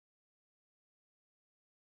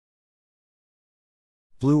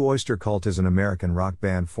Blue Öyster Cult is an American rock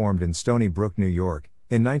band formed in Stony Brook, New York,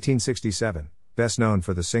 in 1967, best known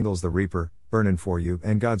for the singles The Reaper, Burnin for You,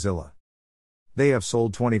 and Godzilla. They have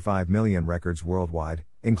sold 25 million records worldwide,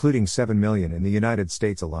 including 7 million in the United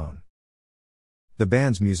States alone. The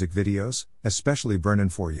band's music videos, especially Burnin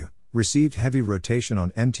for You, received heavy rotation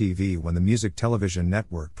on MTV when the music television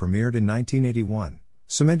network premiered in 1981,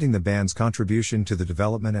 cementing the band's contribution to the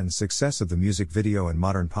development and success of the music video in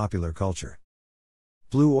modern popular culture.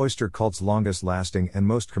 Blue Öyster Cult's longest-lasting and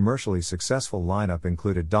most commercially successful lineup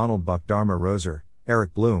included Donald "Buck" Dharma Roser,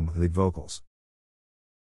 Eric Bloom lead vocals,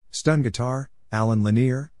 stun guitar, Alan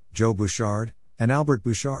Lanier, Joe Bouchard, and Albert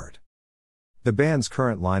Bouchard. The band's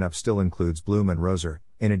current lineup still includes Bloom and Roser,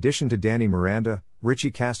 in addition to Danny Miranda,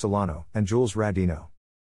 Richie Castellano, and Jules Radino.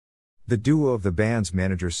 The duo of the band's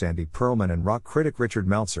manager Sandy Pearlman and rock critic Richard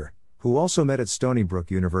Meltzer, who also met at Stony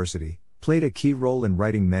Brook University, played a key role in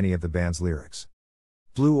writing many of the band's lyrics.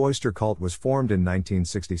 Blue Öyster Cult was formed in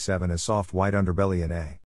 1967 as Soft White Underbelly in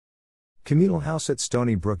a communal house at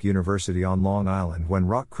Stony Brook University on Long Island when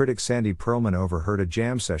rock critic Sandy Pearlman overheard a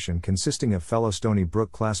jam session consisting of fellow Stony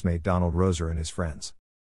Brook classmate Donald Roser and his friends.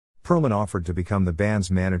 Pearlman offered to become the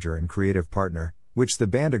band's manager and creative partner, which the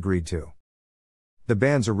band agreed to. The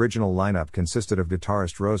band's original lineup consisted of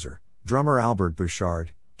guitarist Roser, drummer Albert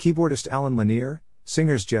Bouchard, keyboardist Alan Lanier,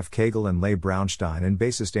 singers Jeff Cagle and Leigh Brownstein, and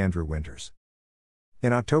bassist Andrew Winters.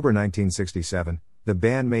 In October 1967, the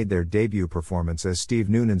band made their debut performance as Steve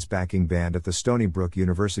Noonan's backing band at the Stony Brook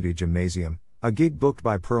University Gymnasium, a gig booked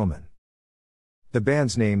by Pearlman. The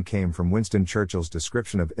band's name came from Winston Churchill's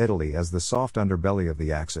description of Italy as the soft underbelly of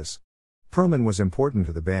the Axis. Pearlman was important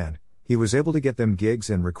to the band. He was able to get them gigs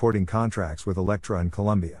and recording contracts with Elektra and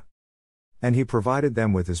Columbia. And he provided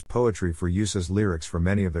them with his poetry for use as lyrics for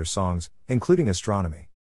many of their songs, including Astronomy.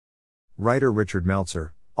 Writer Richard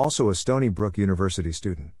Meltzer, also a Stony Brook University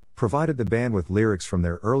student, provided the band with lyrics from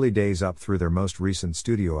their early days up through their most recent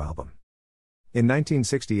studio album. In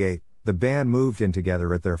 1968, the band moved in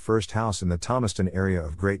together at their first house in the Thomaston area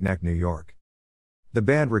of Great Neck, New York. The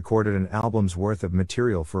band recorded an album's worth of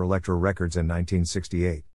material for Elektra Records in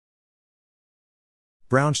 1968.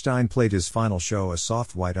 Brownstein played his final show as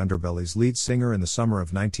Soft White Underbelly's lead singer in the summer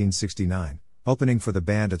of 1969, opening for the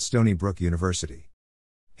band at Stony Brook University.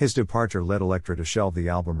 His departure led Elektra to shelve the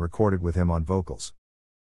album recorded with him on vocals.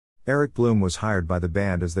 Eric Bloom was hired by the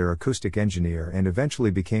band as their acoustic engineer and eventually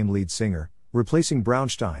became lead singer, replacing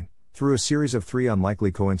Brownstein, through a series of 3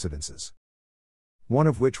 unlikely coincidences. One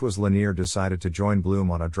of which was Lanier decided to join Bloom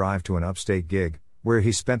on a drive to an upstate gig, where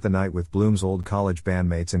he spent the night with Bloom's old college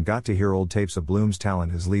bandmates and got to hear old tapes of Bloom's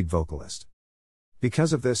talent as lead vocalist.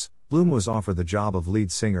 Because of this, Bloom was offered the job of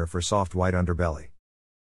lead singer for Soft White Underbelly.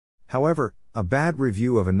 However, a bad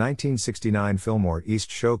review of a 1969 Fillmore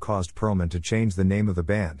East show caused Pearlman to change the name of the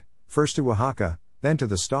band, first to Oaxaca, then to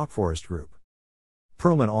the Stockforest Group.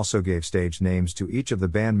 Pearlman also gave stage names to each of the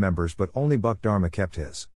band members, but only Buck Dharma kept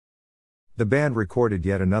his. The band recorded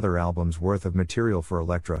yet another album's worth of material for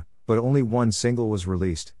Elektra, but only one single was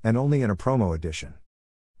released, and only in a promo edition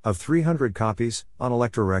of 300 copies, on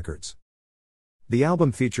Elektra Records. The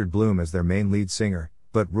album featured Bloom as their main lead singer,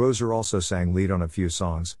 but Roser also sang lead on a few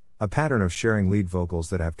songs, a pattern of sharing lead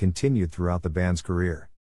vocals that have continued throughout the band's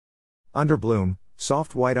career. Under Bloom,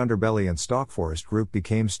 Soft White Underbelly and Stockforest Group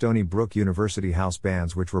became Stony Brook University house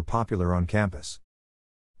bands which were popular on campus.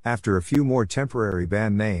 After a few more temporary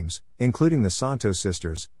band names, including the Santos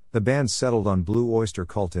Sisters, the band settled on Blue Öyster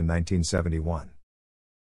Cult in 1971.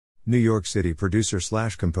 New York City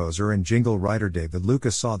producer/composer and jingle writer David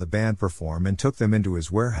Lucas saw the band perform and took them into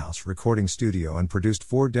his warehouse recording studio and produced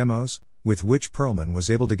 4 demos, with which Pearlman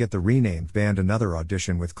was able to get the renamed band another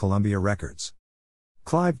audition with Columbia Records.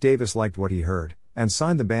 Clive Davis liked what he heard, and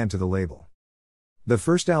signed the band to the label. The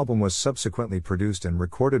first album was subsequently produced and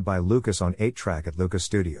recorded by Lucas on 8-track at Lucas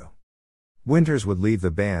Studio. Winters would leave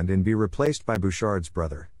the band and be replaced by Bouchard's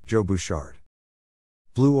brother, Joe Bouchard.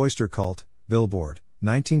 Blue Öyster Cult, Billboard,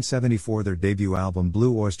 1974. Their debut album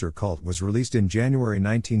Blue Öyster Cult was released in January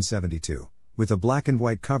 1972, with a black and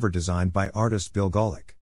white cover designed by artist Bill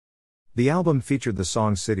Golick. The album featured the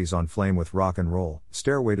song Cities on Flame with Rock and Roll,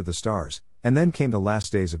 Stairway to the Stars, and then came The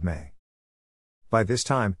Last Days of May. By this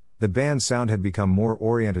time, the band's sound had become more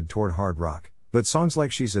oriented toward hard rock, but songs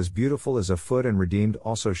like She's as Beautiful as a Foot and Redeemed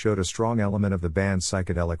also showed a strong element of the band's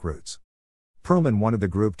psychedelic roots. Pearlman wanted the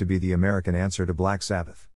group to be the American answer to Black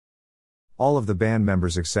Sabbath. All of the band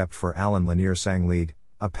members except for Alan Lanier sang lead,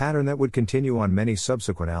 a pattern that would continue on many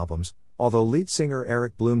subsequent albums, although lead singer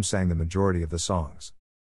Eric Bloom sang the majority of the songs.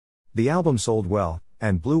 The album sold well,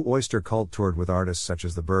 and Blue Öyster Cult toured with artists such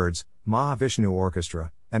as the Byrds, Mahavishnu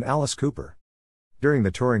Orchestra, and Alice Cooper. During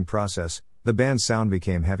the touring process, the band's sound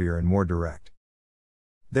became heavier and more direct.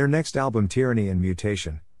 Their next album, Tyranny and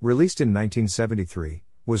Mutation, released in 1973,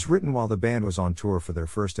 was written while the band was on tour for their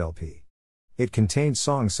first LP. It contained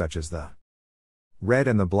songs such as The Red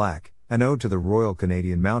and the Black, an ode to the Royal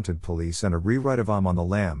Canadian Mounted Police, and a rewrite of I'm on the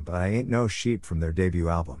Lam But I Ain't No Sheep from their debut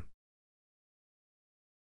album.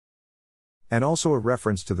 And also a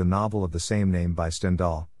reference to the novel of the same name by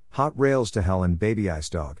Stendhal, Hot Rails to Hell and Baby Ice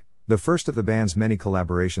Dog, the first of the band's many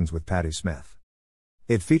collaborations with Patti Smith.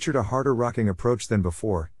 It featured a harder rocking approach than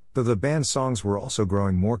before, though the band's songs were also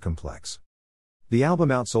growing more complex. The album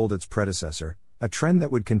outsold its predecessor, a trend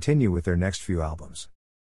that would continue with their next few albums.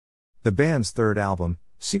 The band's third album,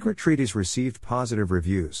 Secret Treaties, received positive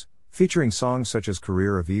reviews, featuring songs such as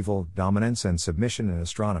Career of Evil, Dominance and Submission and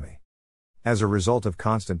Astronomy. As a result of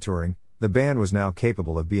constant touring, the band was now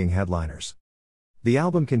capable of being headliners. The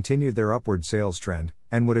album continued their upward sales trend,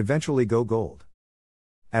 and would eventually go gold.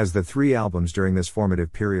 As the three albums during this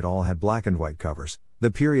formative period all had black and white covers,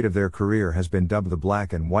 the period of their career has been dubbed the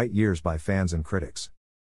Black and White Years by fans and critics.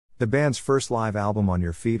 The band's first live album, On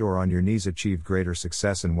Your Feet or On Your Knees, achieved greater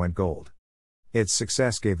success and went gold. Its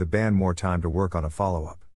success gave the band more time to work on a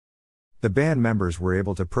follow-up. The band members were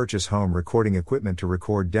able to purchase home recording equipment to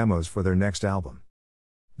record demos for their next album.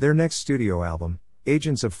 Their next studio album,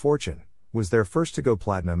 Agents of Fortune, was their first to go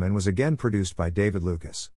platinum and was again produced by David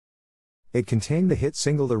Lucas. It contained the hit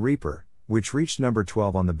single The Reaper, which reached number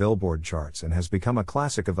 12 on the Billboard charts and has become a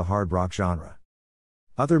classic of the hard rock genre.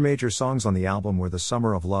 Other major songs on the album were The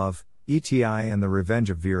Summer of Love, E.T.I. and The Revenge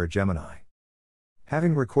of Vera Gemini.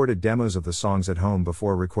 Having recorded demos of the songs at home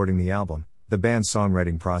before recording the album, the band's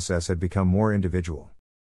songwriting process had become more individual,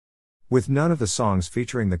 with none of the songs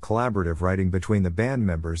featuring the collaborative writing between the band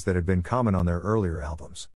members that had been common on their earlier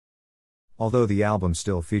albums. Although the albums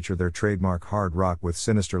still featured their trademark hard rock with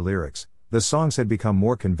sinister lyrics, the songs had become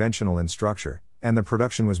more conventional in structure, and the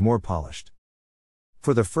production was more polished.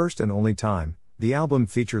 For the first and only time, the album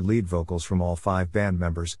featured lead vocals from all 5 band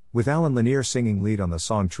members, with Alan Lanier singing lead on the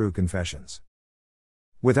song True Confessions.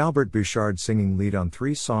 With Albert Bouchard singing lead on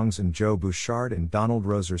 3 songs and Joe Bouchard and Donald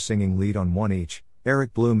Roser singing lead on 1 each,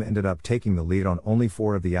 Eric Bloom ended up taking the lead on only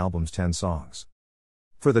 4 of the album's 10 songs.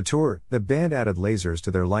 For the tour, the band added lasers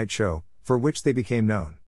to their light show, for which they became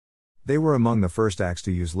known. They were among the first acts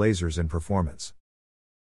to use lasers in performance.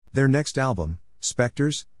 Their next album,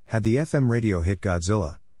 Spectres, had the FM radio hit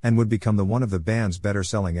Godzilla, and would become one of the band's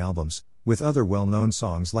better-selling albums, with other well-known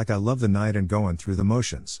songs like I Love the Night and Goin' Through the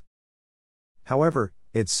Motions. However,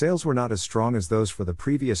 its sales were not as strong as those for the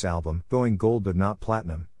previous album, going gold but not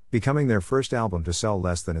platinum, becoming their first album to sell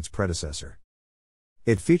less than its predecessor.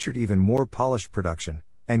 It featured even more polished production,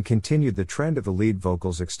 and continued the trend of the lead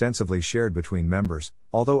vocals extensively shared between members,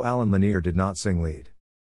 although Alan Lanier did not sing lead.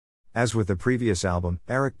 As with the previous album,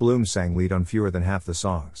 Eric Bloom sang lead on fewer than half the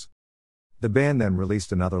songs. The band then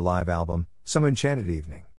released another live album, Some Enchanted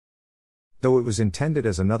Evening. Though it was intended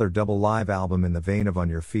as another double live album in the vein of On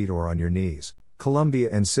Your Feet or On Your Knees, Columbia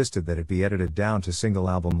insisted that it be edited down to single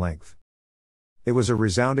album length. It was a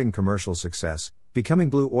resounding commercial success, becoming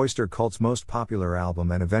Öyster Cult's most popular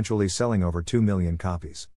album and eventually selling over 2 million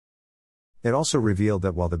copies. It also revealed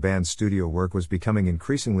that while the band's studio work was becoming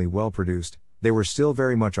increasingly well-produced, they were still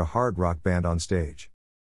very much a hard rock band on stage.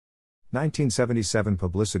 1977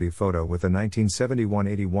 publicity photo with the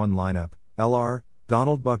 1971-81 lineup, L.R.,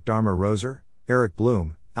 Donald Buck Dharma Roser, Eric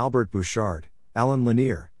Bloom, Albert Bouchard, Alan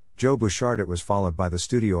Lanier, Joe Bouchard. It was followed by the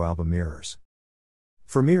studio album Mirrors.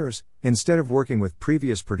 For Mirrors, instead of working with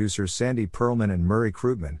previous producers Sandy Pearlman and Murray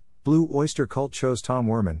Krugman, Öyster Cult chose Tom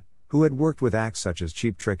Werman, who had worked with acts such as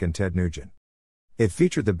Cheap Trick and Ted Nugent. It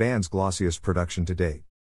featured the band's glossiest production to date.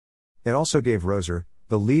 It also gave Roser,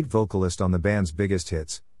 the lead vocalist on the band's biggest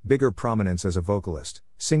hits, bigger prominence as a vocalist,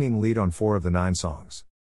 singing lead on 4 of the 9 songs.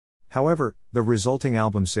 However, the resulting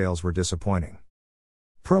album sales were disappointing.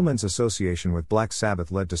 Pearlman's association with Black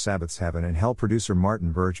Sabbath led to Sabbath's Heaven and Hell producer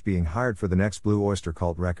Martin Birch being hired for the next Öyster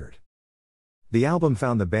Cult record. The album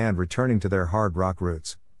found the band returning to their hard rock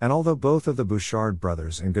roots, and although both of the Bouchard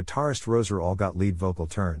brothers and guitarist Roser all got lead vocal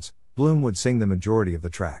turns, Bloom would sing the majority of the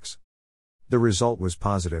tracks. The result was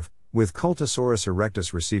positive, with Cultosaurus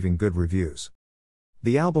Erectus receiving good reviews.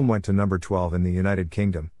 The album went to number 12 in the United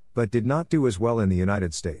Kingdom, but did not do as well in the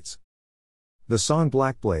United States. The song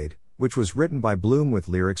Black Blade, which was written by Bloom with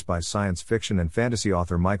lyrics by science fiction and fantasy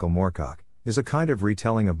author Michael Moorcock, is a kind of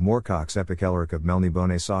retelling of Moorcock's epic Elric of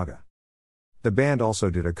Melnibone saga. The band also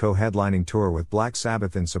did a co-headlining tour with Black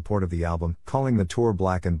Sabbath in support of the album, calling the tour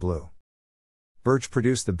Black and Blue. Birch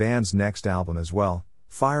produced the band's next album as well,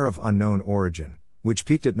 Fire of Unknown Origin, which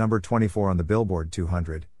peaked at number 24 on the Billboard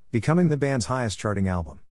 200, becoming the band's highest charting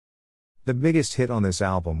album. The biggest hit on this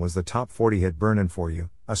album was the top 40 hit Burnin' For You,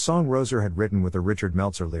 a song Öyster had written with a Richard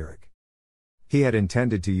Meltzer lyric. He had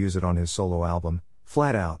intended to use it on his solo album,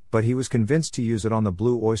 Flat Out, but he was convinced to use it on the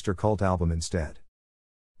Blue Öyster Cult album instead.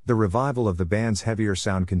 The revival of the band's heavier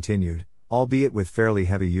sound continued, albeit with fairly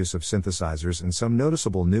heavy use of synthesizers and some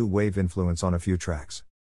noticeable new wave influence on a few tracks.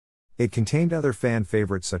 It contained other fan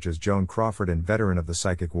favorites such as Joan Crawford and Veteran of the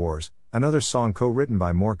Psychic Wars, another song co-written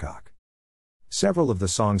by Moorcock. Several of the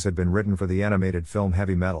songs had been written for the animated film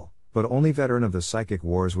Heavy Metal, but only Veteran of the Psychic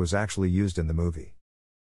Wars was actually used in the movie.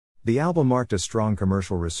 The album marked a strong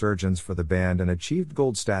commercial resurgence for the band and achieved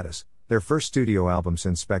gold status, their first studio album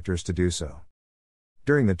since Spector's to do so.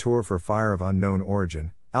 During the tour for Fire of Unknown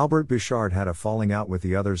Origin, Albert Bouchard had a falling out with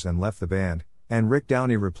the others and left the band, and Rick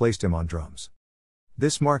Downey replaced him on drums.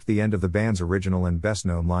 This marked the end of the band's original and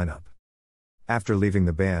best-known lineup. After leaving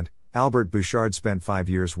the band, Albert Bouchard spent 5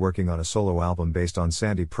 years working on a solo album based on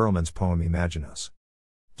Sandy Pearlman's poem Imaginos.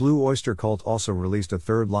 Blue Öyster Cult also released a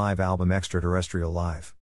third live album, Extraterrestrial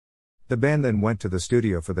Live. The band then went to the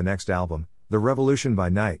studio for the next album, The Revolution by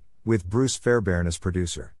Night, with Bruce Fairbairn as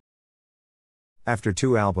producer. After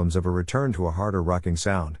 2 albums of a return to a harder rocking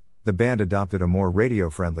sound, the band adopted a more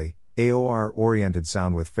radio-friendly, AOR-oriented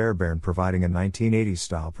sound with Fairbairn providing a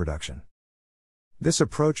 1980s-style production. This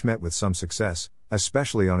approach met with some success,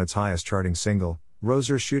 especially on its highest charting single,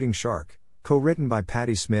 Roser's Shooting Shark, co-written by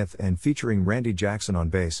Patti Smith and featuring Randy Jackson on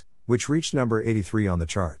bass, which reached number 83 on the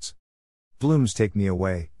charts. Bloom's Take Me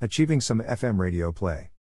Away, achieving some FM radio play.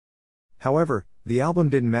 However, the album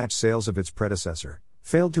didn't match sales of its predecessor,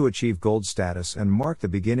 failed to achieve gold status, and marked the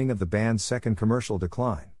beginning of the band's second commercial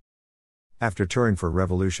decline. After touring for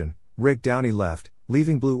Revolution, Rick Downey left,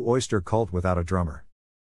 leaving Blue Öyster Cult without a drummer.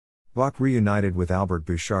 Bach reunited with Albert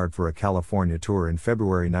Bouchard for a California tour in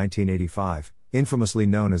February 1985, infamously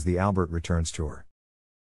known as the Albert Returns Tour.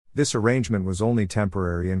 This arrangement was only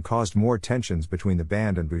temporary and caused more tensions between the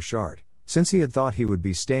band and Bouchard, since he had thought he would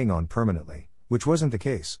be staying on permanently, which wasn't the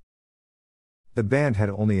case. The band had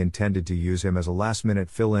only intended to use him as a last-minute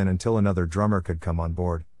fill-in until another drummer could come on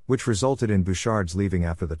board, which resulted in Bouchard's leaving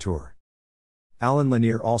after the tour. Alan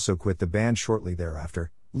Lanier also quit the band shortly thereafter,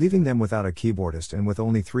 leaving them without a keyboardist and with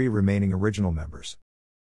only 3 remaining original members.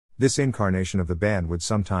 This incarnation of the band would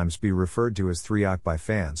sometimes be referred to as 3-ock by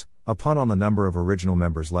fans, a pun on the number of original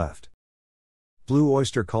members left. Blue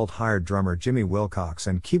Öyster Cult hired drummer Jimmy Wilcox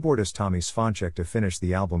and keyboardist Tommy Svanchek to finish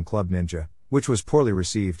the album Club Ninja, which was poorly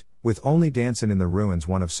received, with only Dancin' in the Ruins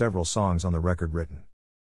one of several songs on the record written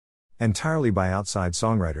entirely by outside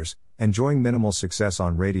songwriters, enjoying minimal success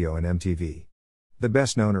on radio and MTV. The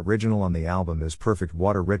best-known original on the album is Perfect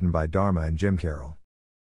Water, written by Dharma and Jim Carroll.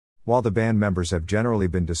 While the band members have generally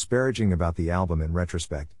been disparaging about the album in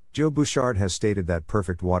retrospect, Joe Bouchard has stated that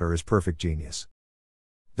Perfect Water is perfect genius.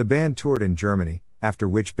 The band toured in Germany, after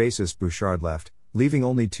which bassist Bouchard left, leaving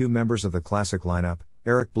only 2 members of the classic lineup,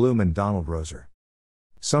 Eric Bloom and Donald Roser.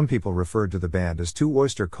 Some people referred to the band as 2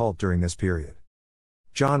 Öyster Cult during this period.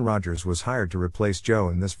 John Rogers was hired to replace Joe,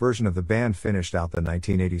 and this version of the band finished out the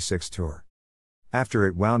 1986 tour. After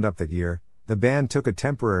it wound up that year, the band took a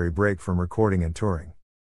temporary break from recording and touring.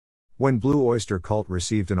 When Blue Öyster Cult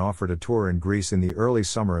received an offer to tour in Greece in the early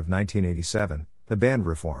summer of 1987, the band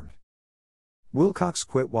reformed. Wilcox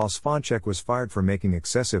quit while Svanchek was fired for making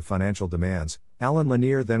excessive financial demands. Alan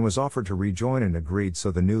Lanier then was offered to rejoin and agreed,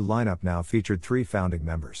 so the new lineup now featured 3 founding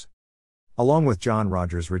members, along with John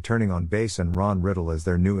Rogers returning on bass and Ron Riddle as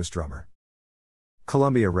their newest drummer.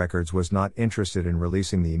 Columbia Records was not interested in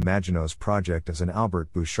releasing the Imaginos project as an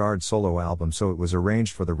Albert Bouchard solo album, so it was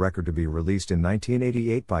arranged for the record to be released in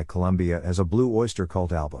 1988 by Columbia as a Blue Öyster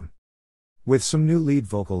Cult album, with some new lead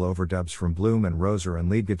vocal overdubs from Bloom and Roser and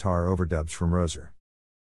lead guitar overdubs from Roser.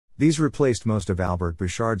 These replaced most of Albert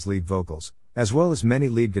Bouchard's lead vocals, as well as many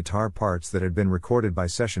lead guitar parts that had been recorded by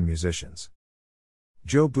session musicians.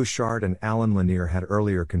 Joe Bouchard and Alan Lanier had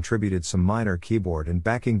earlier contributed some minor keyboard and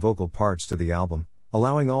backing vocal parts to the album,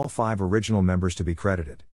 allowing all 5 original members to be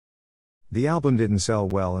credited. The album didn't sell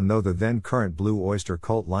well, and though the then current Blue Öyster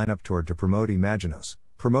Cult lineup toured to promote Imaginos,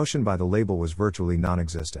 promotion by the label was virtually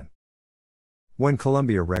non-existent. When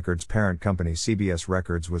Columbia Records' parent company CBS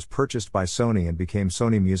Records was purchased by Sony and became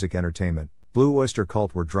Sony Music Entertainment, Blue Öyster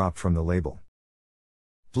Cult were dropped from the label.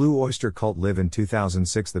 Blue Öyster Cult live in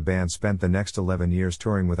 2006. The band spent the next 11 years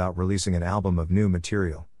touring without releasing an album of new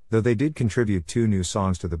material, though they did contribute 2 new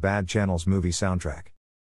songs to the Bad Channels movie soundtrack,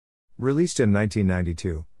 released in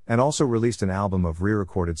 1992, and also released an album of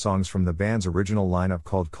re-recorded songs from the band's original lineup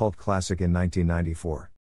called Cult Classic in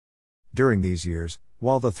 1994. During these years,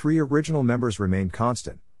 while the 3 original members remained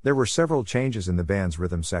constant, there were several changes in the band's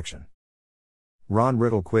rhythm section. Ron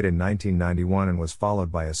Riddle quit in 1991 and was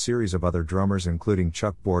followed by a series of other drummers including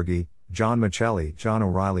Chuck Borgie, John Michelli, John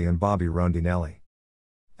O'Reilly and Bobby Rondinelli.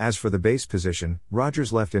 As for the bass position,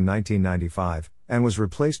 Rogers left in 1995, and was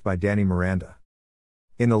replaced by Danny Miranda.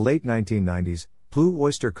 In the late 1990s, Blue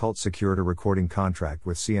Öyster Cult secured a recording contract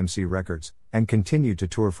with CMC Records, and continued to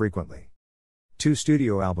tour frequently. 2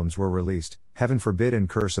 studio albums were released, Heaven Forbid and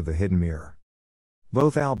Curse of the Hidden Mirror.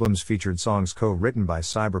 Both albums featured songs co-written by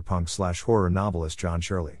cyberpunk/horror novelist John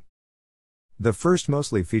Shirley. The first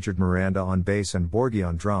mostly featured Miranda on bass and Borgie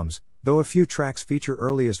on drums, though a few tracks feature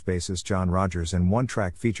earliest bassist John Rogers and one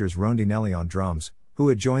track features Rondinelli on drums, who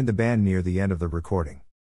had joined the band near the end of the recording.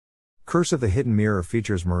 Curse of the Hidden Mirror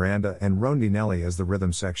features Miranda and Rondinelli as the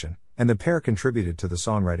rhythm section, and the pair contributed to the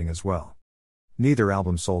songwriting as well. Neither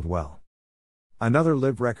album sold well. Another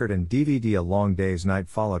live record and DVD, A Long Day's Night,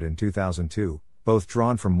 followed in 2002, both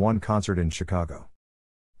drawn from one concert in Chicago.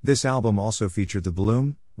 This album also featured the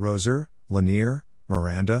Bloom, Roser, Lanier,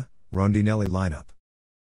 Miranda, Rondinelli lineup.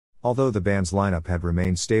 Although the band's lineup had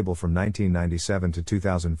remained stable from 1997 to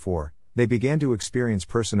 2004, they began to experience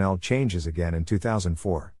personnel changes again in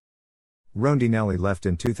 2004. Rondinelli left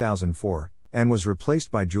in 2004, and was replaced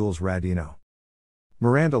by Jules Radino.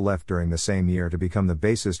 Miranda left during the same year to become the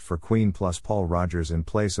bassist for Queen plus Paul Rogers in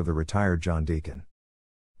place of the retired John Deacon.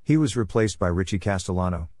 He was replaced by Richie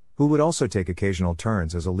Castellano, who would also take occasional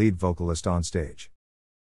turns as a lead vocalist on stage.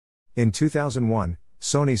 In 2001,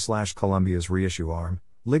 Sony/Columbia's reissue arm,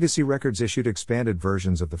 Legacy Records, issued expanded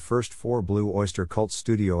versions of the first 4 Blue Öyster Cult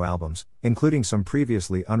studio albums, including some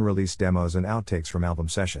previously unreleased demos and outtakes from album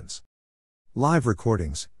sessions, live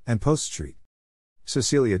recordings, and post-street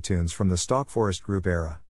Cecilia tunes from the Stockforest Group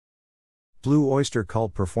era. Blue Öyster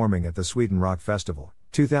Cult performing at the Sweden Rock Festival,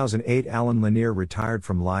 2008. Alan Lanier retired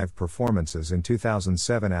from live performances in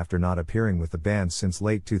 2007 after not appearing with the band since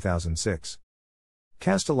late 2006.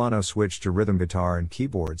 Castellano switched to rhythm guitar and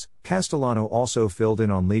keyboards. Castellano also filled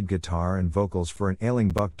in on lead guitar and vocals for an ailing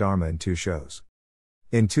Buck Dharma in 2 shows.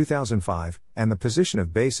 In 2005, and the position of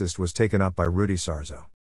bassist was taken up by Rudy Sarzo,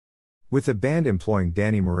 with the band employing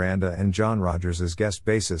Danny Miranda and John Rogers as guest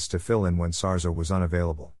bassists to fill in when Sarzo was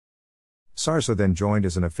unavailable. Sarzo then joined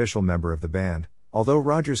as an official member of the band, although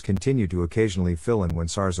Rogers continued to occasionally fill in when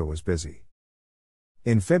Sarzo was busy.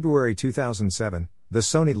 In February 2007, the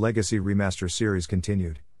Sony Legacy Remaster series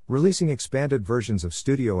continued, releasing expanded versions of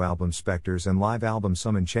studio album Spectres and live album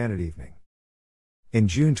Some Enchanted Evening. In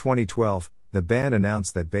June 2012, the band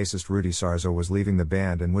announced that bassist Rudy Sarzo was leaving the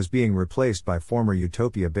band and was being replaced by former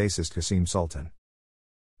Utopia bassist Kasim Sultan.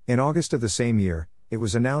 In August of the same year, it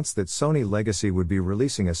was announced that Sony Legacy would be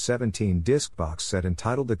releasing a 17-disc box set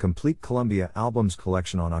entitled The Complete Columbia Albums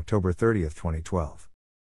Collection on October 30, 2012.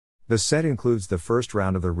 The set includes the first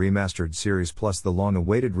round of the remastered series plus the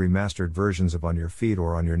long-awaited remastered versions of On Your Feet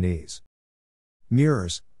or On Your Knees,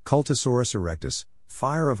 Mirrors, Cultosaurus Erectus,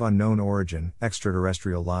 Fire of Unknown Origin,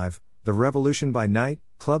 Extraterrestrial Live, The Revolution by Night,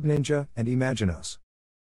 Club Ninja, and Imaginos.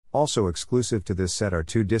 Also exclusive to this set are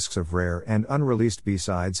 2 discs of rare and unreleased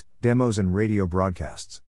B-sides, demos and radio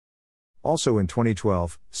broadcasts. Also in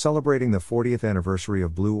 2012, celebrating the 40th anniversary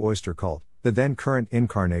of Blue Öyster Cult, the then current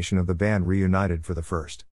incarnation of the band reunited for the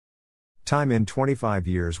first time in 25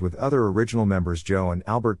 years with other original members Joe and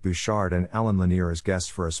Albert Bouchard and Alan Lanier as guests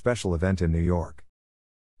for a special event in New York.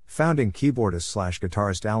 Founding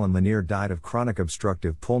keyboardist/guitarist Alan Lanier died of chronic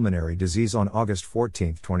obstructive pulmonary disease on August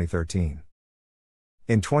 14, 2013.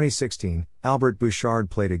 In 2016, Albert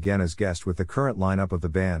Bouchard played again as guest with the current lineup of the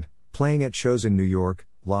band, playing at shows in New York,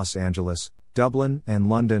 Los Angeles, Dublin, and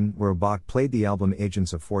London, where Bach played the album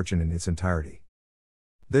Agents of Fortune in its entirety.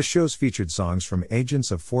 The shows featured songs from Agents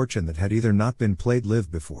of Fortune that had either not been played live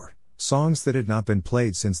before, songs that had not been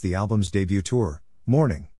played since the album's debut tour,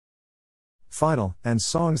 Morning, Final, and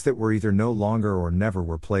songs that were either no longer or never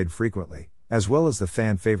were played frequently, as well as the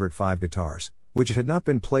fan-favorite 5 guitars, which had not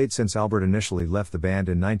been played since Albert initially left the band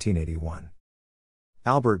in 1981.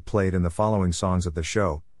 Albert played in the following songs at the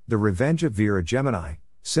show: The Revenge of Vera Gemini,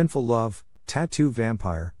 Sinful Love, Tattoo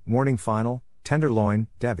Vampire, Morning Final, Tenderloin,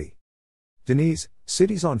 Debbie, Denise,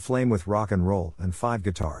 Cities on Flame with Rock and Roll, and 5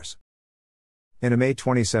 guitars. In a May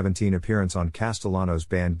 2017 appearance on Castellano's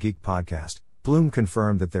Band Geek podcast, Bloom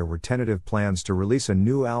confirmed that there were tentative plans to release a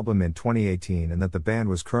new album in 2018 and that the band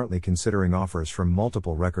was currently considering offers from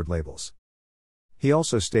multiple record labels. He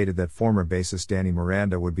also stated that former bassist Danny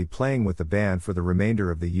Miranda would be playing with the band for the remainder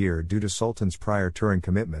of the year due to Sultan's prior touring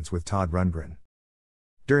commitments with Todd Rundgren.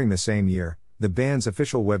 During the same year, the band's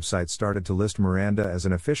official website started to list Miranda as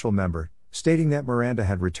an official member, stating that Miranda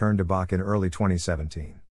had returned to Bach in early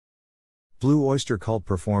 2017. Blue Öyster Cult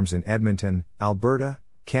performs in Edmonton, Alberta,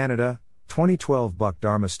 Canada. 2012 Buck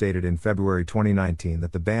Dharma stated in February 2019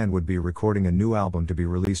 that the band would be recording a new album to be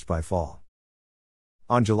released by fall.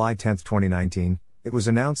 On July 10, 2019, it was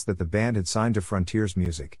announced that the band had signed to Frontiers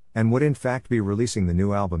Music, and would in fact be releasing the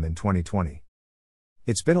new album in 2020.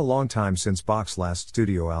 It's been a long time since Buck's last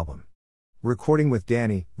studio album. Recording with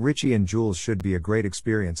Danny, Richie and Jules should be a great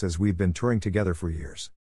experience as we've been touring together for years.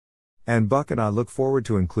 And Buck and I look forward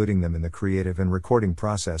to including them in the creative and recording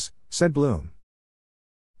process, said Bloom.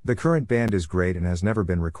 The current band is great and has never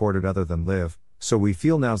been recorded other than live, so we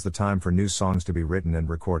feel now's the time for new songs to be written and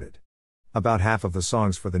recorded. About half of the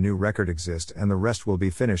songs for the new record exist and the rest will be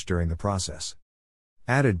finished during the process.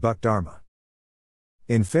 Added Buck Dharma.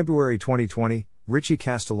 In February 2020, Richie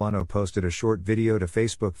Castellano posted a short video to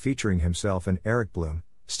Facebook featuring himself and Eric Bloom,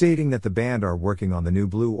 stating that the band are working on the new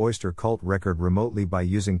Blue Öyster Cult record remotely by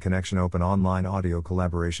using Connection Open online audio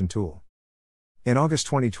collaboration tool. In August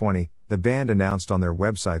 2020, the band announced on their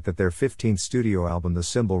website that their 15th studio album The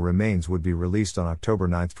Symbol Remains would be released on October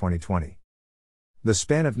 9, 2020. The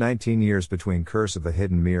span of 19 years between Curse of the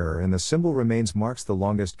Hidden Mirror and The Symbol Remains marks the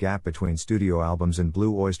longest gap between studio albums in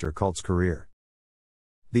Blue Öyster Cult's career.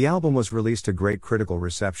 The album was released to great critical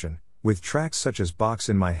reception, with tracks such as Box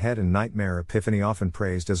in My Head and Nightmare Epiphany often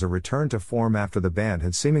praised as a return to form after the band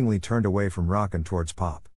had seemingly turned away from rock and towards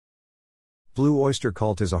pop. Blue Öyster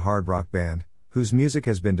Cult is a hard rock band, whose music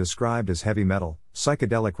has been described as heavy metal,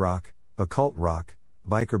 psychedelic rock, occult rock,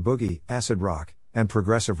 biker boogie, acid rock, and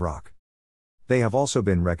progressive rock. They have also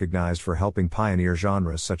been recognized for helping pioneer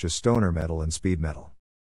genres such as stoner metal and speed metal.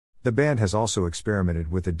 The band has also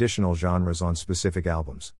experimented with additional genres on specific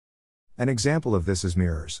albums. An example of this is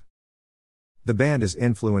Mirrors. The band is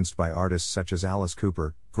influenced by artists such as Alice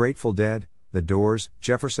Cooper, Grateful Dead, The Doors,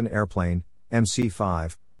 Jefferson Airplane,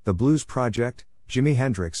 MC5, The Blues Project, Jimi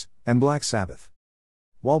Hendrix, and Black Sabbath.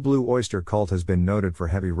 While Blue Öyster Cult has been noted for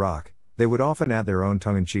heavy rock, they would often add their own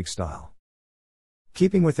tongue-in-cheek style.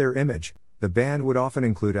 Keeping with their image, the band would often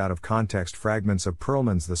include out-of-context fragments of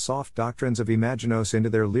Perlman's The Soft Doctrines of Imaginos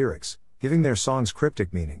into their lyrics, giving their songs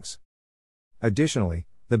cryptic meanings. Additionally,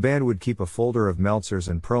 the band would keep a folder of Meltzer's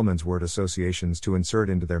and Perlman's word associations to insert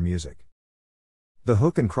into their music. The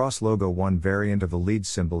hook and cross logo, one variant of the lead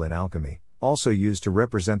symbol in alchemy, also used to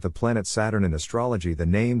represent the planet Saturn in astrology. The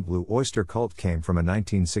name Blue Öyster Cult came from a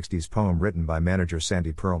 1960s poem written by manager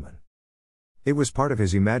Sandy Perlman. It was part of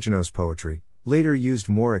his Imaginos poetry, later used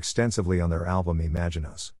more extensively on their album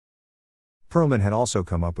Imaginos. Perlman had also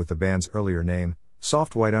come up with the band's earlier name,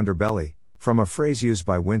 Soft White Underbelly, from a phrase used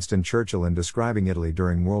by Winston Churchill in describing Italy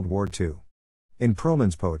during World War II. In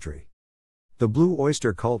Perlman's poetry, the Blue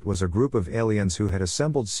Öyster Cult was a group of aliens who had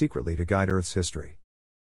assembled secretly to guide Earth's history.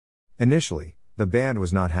 Initially, the band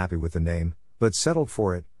was not happy with the name, but settled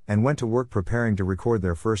for it, and went to work preparing to record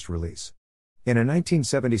their first release. In a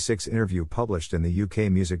 1976 interview published in the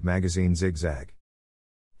UK music magazine Zigzag,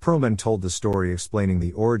 Perlman told the story explaining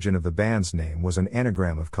the origin of the band's name was an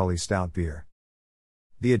anagram of Cully Stout beer.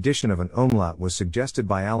 The addition of an umlaut was suggested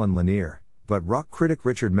by Alan Lanier, but rock critic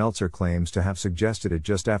Richard Meltzer claims to have suggested it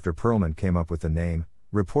just after Perlman came up with the name,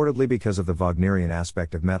 reportedly because of the Wagnerian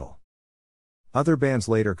aspect of metal. Other bands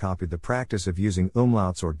later copied the practice of using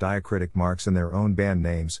umlauts or diacritic marks in their own band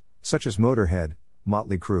names, such as Motorhead,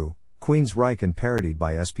 Motley Crue, Queensryche, and parodied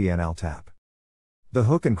by SPN Altap. The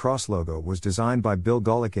hook and cross logo was designed by Bill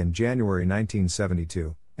Gullick in January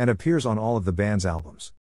 1972, and appears on all of the band's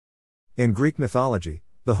albums. In Greek mythology,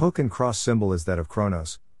 the hook and cross symbol is that of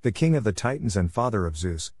Kronos, the king of the Titans and father of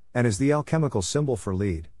Zeus, and is the alchemical symbol for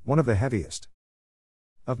lead, one of the heaviest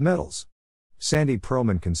of metals. Sandy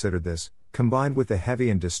Perlman considered this, combined with the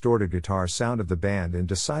heavy and distorted guitar sound of the band, and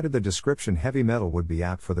decided the description heavy metal would be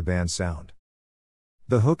apt for the band's sound.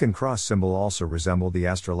 The hook and cross symbol also resembled the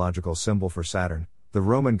astrological symbol for Saturn, the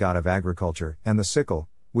Roman god of agriculture, and the sickle,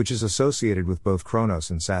 which is associated with both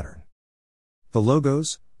Kronos and Saturn. The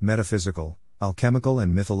logo's metaphysical, alchemical,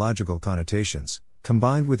 and mythological connotations,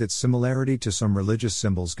 combined with its similarity to some religious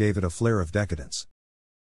symbols, gave it a flair of decadence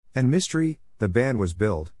and mystery. The band was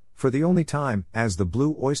billed, for the only time, as the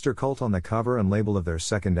Blue Öyster Cult on the cover and label of their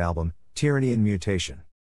second album, Tyranny and Mutation.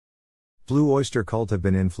 Blue Öyster Cult have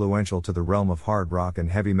been influential to the realm of hard rock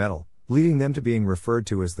and heavy metal, leading them to being referred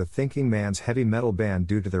to as the thinking man's heavy metal band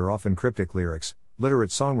due to their often cryptic lyrics,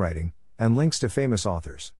 literate songwriting, and links to famous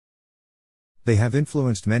authors. They have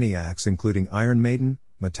influenced many acts including Iron Maiden,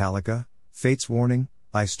 Metallica, Fate's Warning,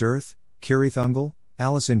 Iced Earth, Kiri Thungal,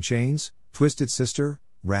 Alice in Chains, Twisted Sister,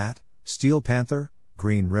 Rat, Steel Panther,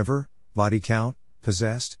 Green River, Body Count,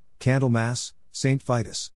 Possessed, Candlemass, Saint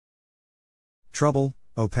Vitus, Trouble,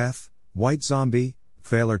 Opeth, White Zombie,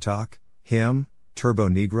 Failure Talk, Him, Turbo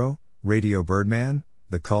Negro, Radio Birdman,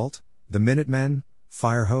 The Cult, The Minutemen,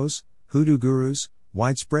 Firehose, Hoodoo Gurus,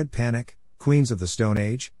 Widespread Panic, Queens of the Stone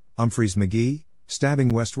Age, Humphreys McGee, Stabbing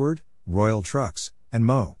Westward, Royal Trucks, and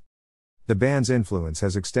Mo. The band's influence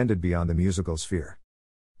has extended beyond the musical sphere.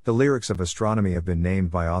 The lyrics of Astronomy have been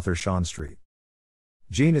named by author Sean Street.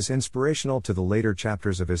 Gene is inspirational to the later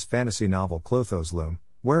chapters of his fantasy novel Clotho's Loom,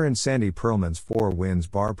 wherein Sandy Pearlman's Four Winds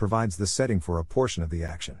bar provides the setting for a portion of the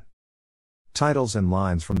action. Titles and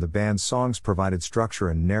lines from the band's songs provided structure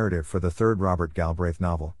and narrative for the third Robert Galbraith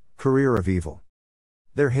novel, Career of Evil.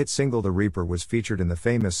 Their hit single The Reaper was featured in the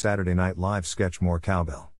famous Saturday Night Live sketch More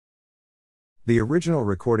Cowbell. The original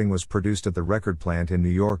recording was produced at the record plant in New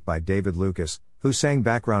York by David Lucas, who sang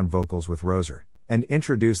background vocals with Roser, and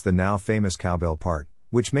introduced the now famous cowbell part,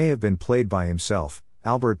 which may have been played by himself,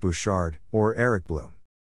 Albert Bouchard, or Eric Bloom.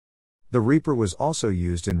 The Reaper was also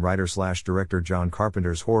used in writer-slash-director John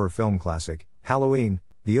Carpenter's horror film classic, Halloween,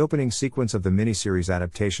 the opening sequence of the miniseries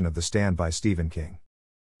adaptation of The Stand by Stephen King.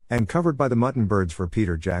 And covered by the Mutton Birds for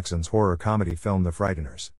Peter Jackson's horror comedy film The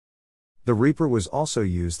Frighteners. The Reaper was also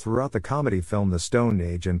used throughout the comedy film The Stone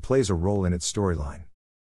Age and plays a role in its storyline.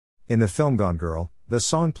 In the film Gone Girl, the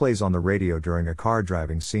song plays on the radio during a car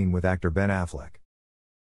driving scene with actor Ben Affleck.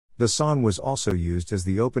 The song was also used as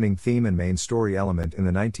the opening theme and main story element in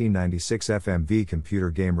the 1996 FMV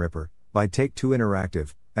computer game Ripper, by Take-Two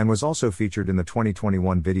Interactive, and was also featured in the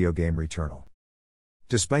 2021 video game Returnal.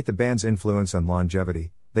 Despite the band's influence and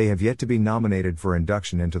longevity, they have yet to be nominated for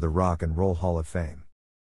induction into the Rock and Roll Hall of Fame.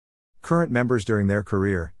 Current members during their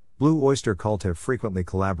career, Blue Öyster Cult have frequently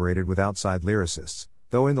collaborated with outside lyricists,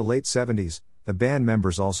 though in the late 70s, the band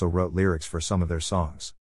members also wrote lyrics for some of their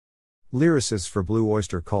songs. Lyricists for Blue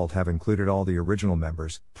Öyster Cult have included all the original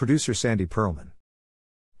members, producer Sandy Pearlman,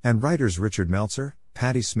 and writers Richard Meltzer,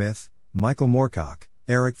 Patti Smith, Michael Moorcock,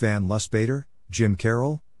 Eric Van Lustbader, Jim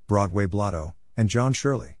Carroll, Broadway Blotto, and John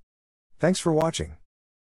Shirley. Thanks for watching.